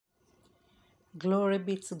Glory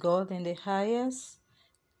be to God in the highest.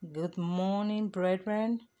 Good morning,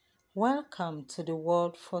 brethren. Welcome to the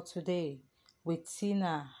word for today with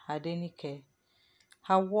Tina Adenike.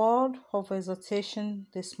 Her word of exhortation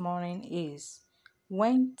this morning is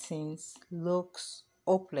when things looks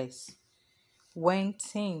hopeless. When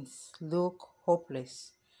things look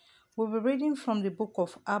hopeless. We'll be reading from the book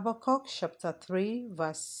of Habakkuk, chapter 3,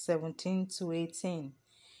 verse 17 to 18.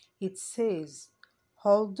 It says,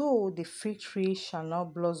 Although the fig tree shall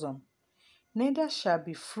not blossom, neither shall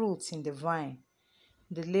be fruit in the vine,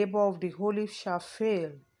 the labor of the olive shall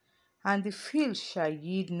fail, and the field shall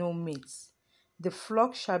yield no meat. The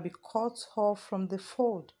flock shall be cut off from the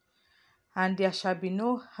fold, and there shall be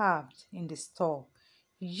no herb in the store.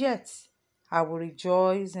 Yet I will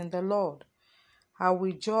rejoice in the Lord. I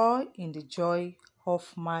will joy in the joy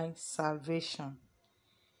of my salvation.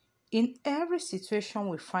 In every situation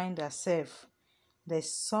we find ourselves,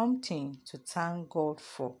 there's something to thank God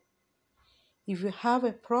for. If you have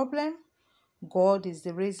a problem, God is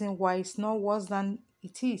the reason why it's not worse than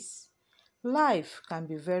it is. Life can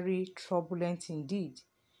be very turbulent indeed,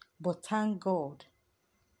 but thank God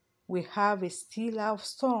we have a stiller of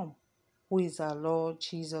storm, who is our Lord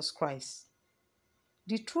Jesus Christ.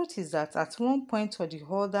 The truth is that at one point or the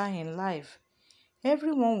other in life,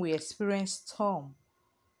 everyone will experience storm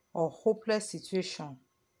or hopeless situation.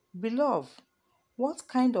 Beloved, what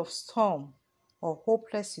kind of storm or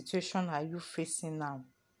hopeless situation are you facing now?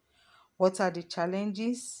 What are the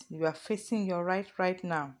challenges you are facing in your life right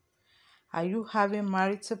now? Are you having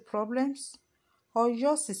marital problems? Or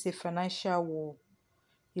yours is a financial woe?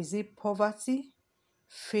 Is it poverty,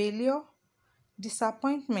 failure,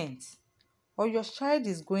 disappointment? Or your child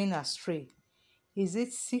is going astray? Is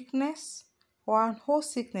it sickness? Or an whole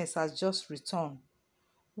sickness has just returned?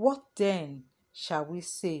 What then shall we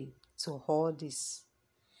say to all this?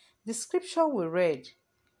 The scripture we read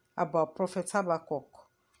about Prophet Habakkuk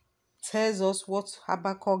tells us what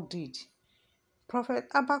Habakkuk did. Prophet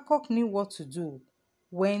Habakkuk knew what to do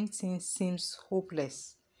when things seems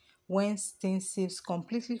hopeless, when things seems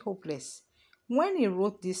completely hopeless. When he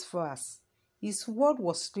wrote this verse, his world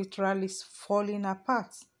was literally falling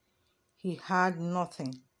apart. He had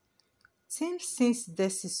nothing. Things seems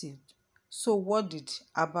destitute. So what did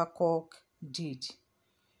Habakkuk did?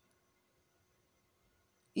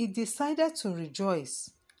 He decided to rejoice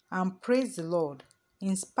and praise the Lord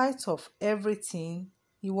in spite of everything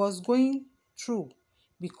he was going through,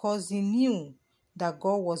 because he knew that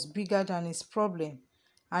God was bigger than his problem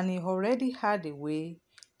and he already had a way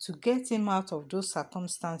to get him out of those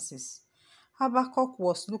circumstances. Habakkuk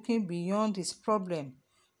was looking beyond his problem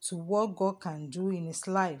to what God can do in his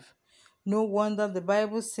life. No wonder the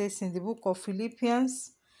Bible says in the book of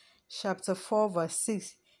Philippians, chapter 4, verse 6,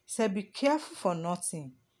 it said, Be careful for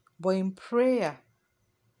nothing, but in prayer,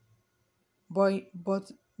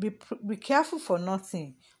 but be careful for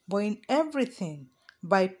nothing, but in everything,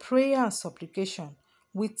 by prayer and supplication,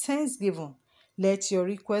 with thanksgiving, let your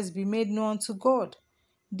requests be made known to God.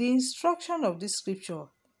 The instruction of this scripture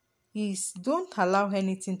is don't allow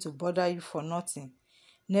anything to bother you for nothing.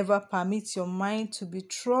 Never permit your mind to be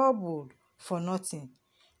troubled for nothing.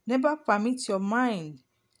 Never permit your mind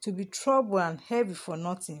to be troubled and heavy for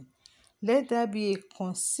nothing. Let there be a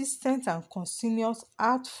consistent and continuous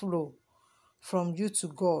outflow from you to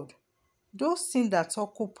God. Those things that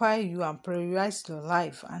occupy you and prioritize your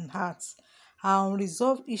life and heart are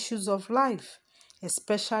unresolved issues of life,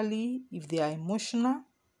 especially if they are emotional,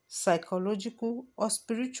 psychological, or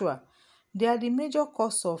spiritual. They are the major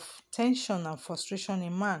cause of tension and frustration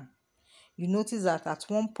in man. You notice that at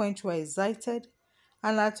one point you are excited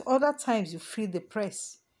and at other times you feel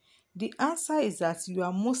depressed. The answer is that you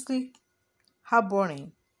are mostly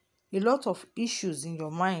harboring a lot of issues in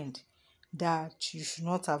your mind that you should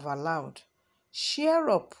not have allowed. Cheer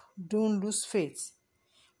up, don't lose faith.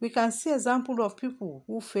 We can see examples of people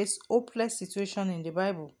who face hopeless situation in the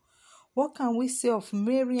Bible. What can we say of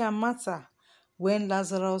Mary and Martha when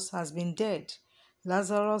Lazarus has been dead?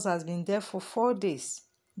 Lazarus has been dead for 4 days.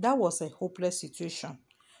 That was a hopeless situation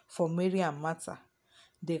for Mary and Martha.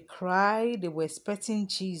 They cried, they were expecting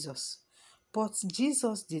Jesus. But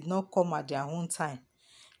Jesus did not come at their own time.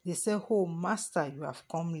 They say, Oh, Master, you have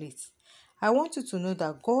come late. I want you to know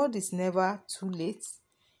that God is never too late.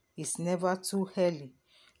 It's never too early.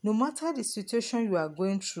 No matter the situation you are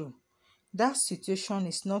going through, that situation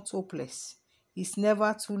is not hopeless. It's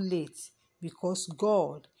never too late because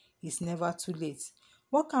God is never too late.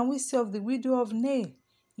 What can we say of the widow of Nain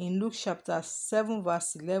in Luke chapter 7,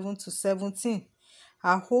 verse 11 to 17?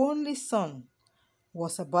 Her only son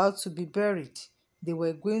was about to be buried. They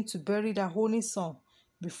were going to bury their only son.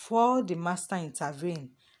 before the master intervened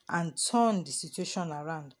and turned the situation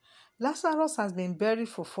around. Lazarus has been buried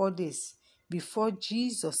for 4 days before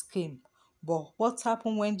Jesus came. But what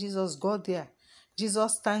happened when Jesus got there?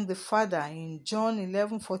 Jesus thanked the Father in John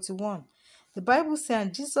 11:41. The Bible says,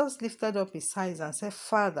 and Jesus lifted up his eyes and said,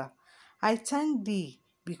 Father, I thank thee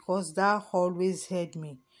because thou always heard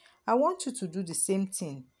me. I want you to do the same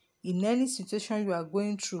thing in any situation you are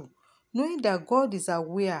going through, knowing that God is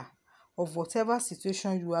aware of whatever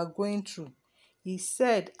situation you are going through. He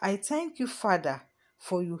said, I thank you, Father,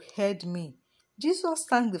 for you heard me. Jesus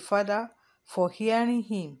thanked the Father for hearing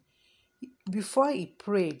him before he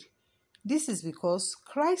prayed. This is because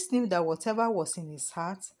Christ knew that whatever was in his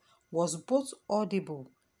heart was both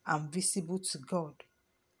audible and visible to God.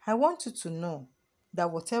 I want you to know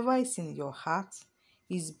that whatever is in your heart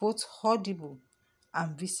is both audible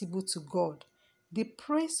and visible to God. The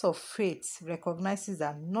praise of faith recognizes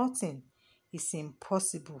that nothing is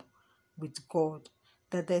impossible with God,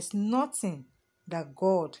 that there's nothing that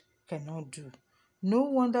God cannot do. No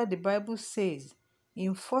wonder the Bible says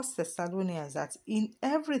in 1 Thessalonians that in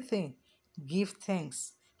everything give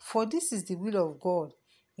thanks, for this is the will of God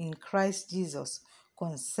in Christ Jesus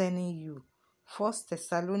concerning you. 1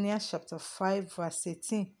 Thessalonians chapter 5 verse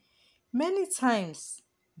 18. Many times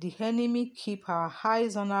the enemy keep our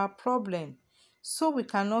eyes on our problem, so we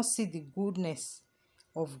cannot see the goodness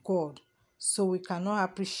of God, so we cannot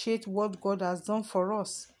appreciate what God has done for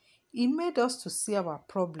us. He made us to see our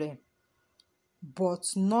problem, but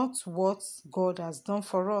not what God has done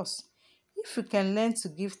for us. If you can learn to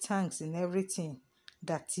give thanks in everything,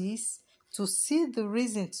 that is, to see the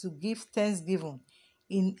reason to give thanksgiving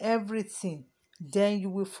in everything, then you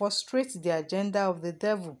will frustrate the agenda of the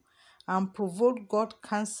devil and provoke God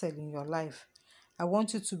counsel in your life. I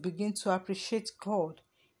want you to begin to appreciate God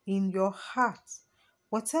in your heart.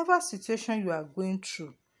 Whatever situation you are going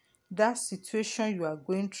through, that situation you are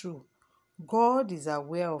going through, God is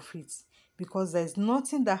aware of it, because there is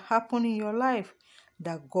nothing that happened in your life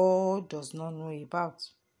that God does not know about.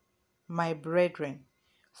 My brethren,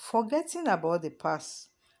 forgetting about the past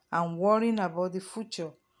and worrying about the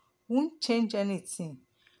future won't change anything.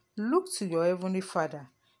 Look to your Heavenly Father,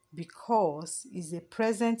 because He's a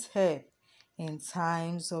present help in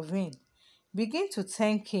times of need. Begin to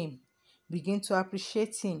thank Him. Begin to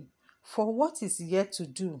appreciate Him for what He's yet to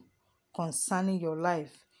do concerning your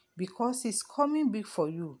life, because He's coming big for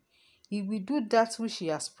you. He will do that which He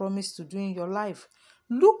has promised to do in your life.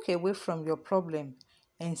 Look away from your problem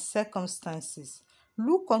and circumstances.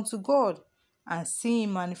 Look unto God and see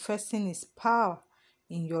Him manifesting His power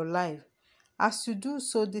in your life. As you do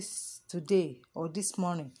so this today or this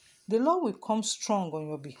morning, the Lord will come strong on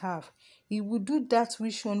your behalf. He will do that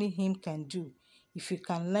which only Him can do. If you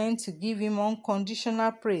can learn to give Him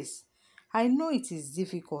unconditional praise. I know it is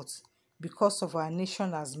difficult because of our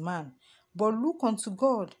nation as man, but look unto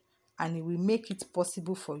God and He will make it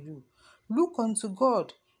possible for you. Look unto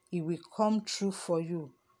God, He will come true for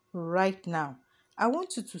you right now. I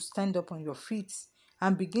want you to stand up on your feet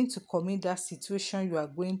and begin to commit that situation you are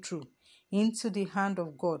going through into the hand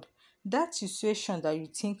of God. That situation that you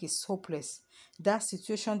think is hopeless, that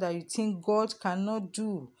situation that you think God cannot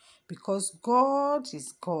do, because God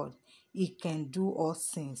is God. He can do all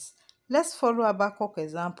things. Let's follow Habakkuk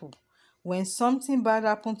example. When something bad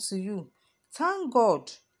happened to you, thank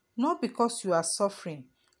God, not because you are suffering,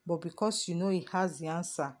 but because you know He has the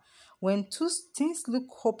answer. When things look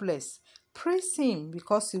hopeless, praise Him,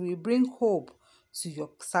 because He will bring hope to your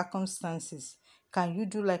circumstances. Can you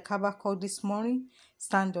do like Habakkuk this morning?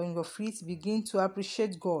 Stand on your feet, begin to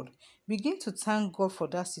appreciate God. Begin to thank God for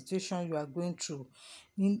that situation you are going through.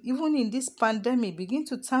 Even in this pandemic, begin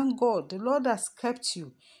to thank God. The Lord has kept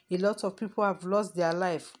you. A lot of people have lost their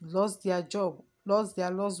life, lost their job, lost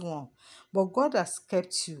their loved one. But God has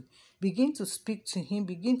kept you. Begin to speak to Him.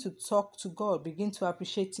 Begin to talk to God. Begin to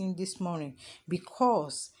appreciate Him this morning,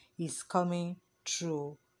 because He's coming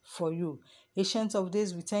true for you. Ancient of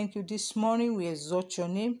Days, we thank you this morning. We exalt your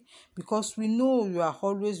name, because we know you are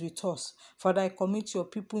always with us. Father, I commit your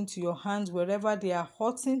people into your hands wherever they are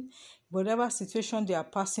hurting, whatever situation they are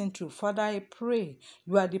passing through. Father, I pray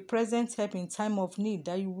you are the present help in time of need,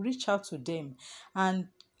 that you reach out to them and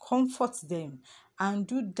comfort them and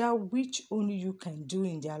do that which only you can do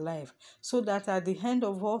in their life, so that at the end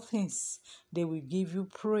of all things, they will give you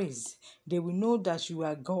praise. They will know that you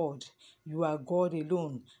are God. You are God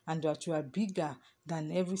alone, and that you are bigger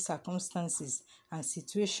than every circumstances and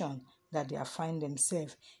situation that they are find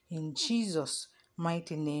themselves. In Jesus'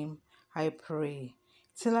 mighty name, I pray.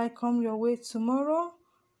 Till I come your way tomorrow,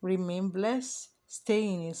 remain blessed, stay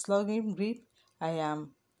in a slugging grip. I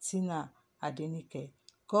am Tina Adenike.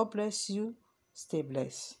 God bless you. Stay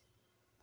blessed.